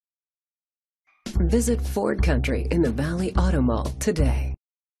Visit Ford Country in the Valley Auto Mall today.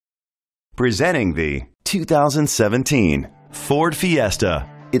 Presenting the 2017 Ford Fiesta.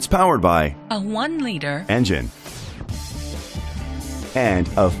 It's powered by a 1-liter engine and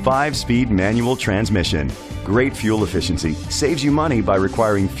a 5-speed manual transmission. Great fuel efficiency saves you money by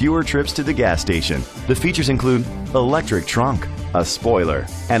requiring fewer trips to the gas station. The features include electric trunk, a spoiler,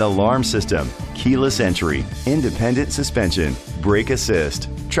 an alarm system, keyless entry, independent suspension, brake assist,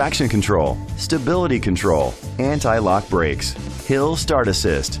 traction control, stability control, anti-lock brakes, hill start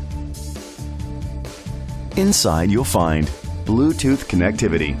assist. Inside you'll find Bluetooth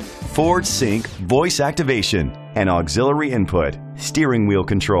connectivity, Ford Sync voice activation, and auxiliary input, steering wheel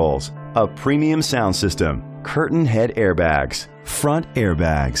controls, a premium sound system, curtain head airbags, front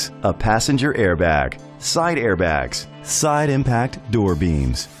airbags, a passenger airbag, side airbags, side impact door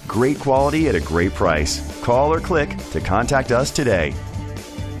beams. Great quality at a great price. Call or click to contact us today.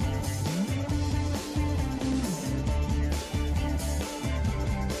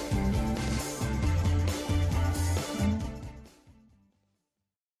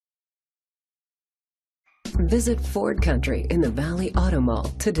 Visit Ford Country in the Valley Auto Mall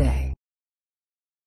today.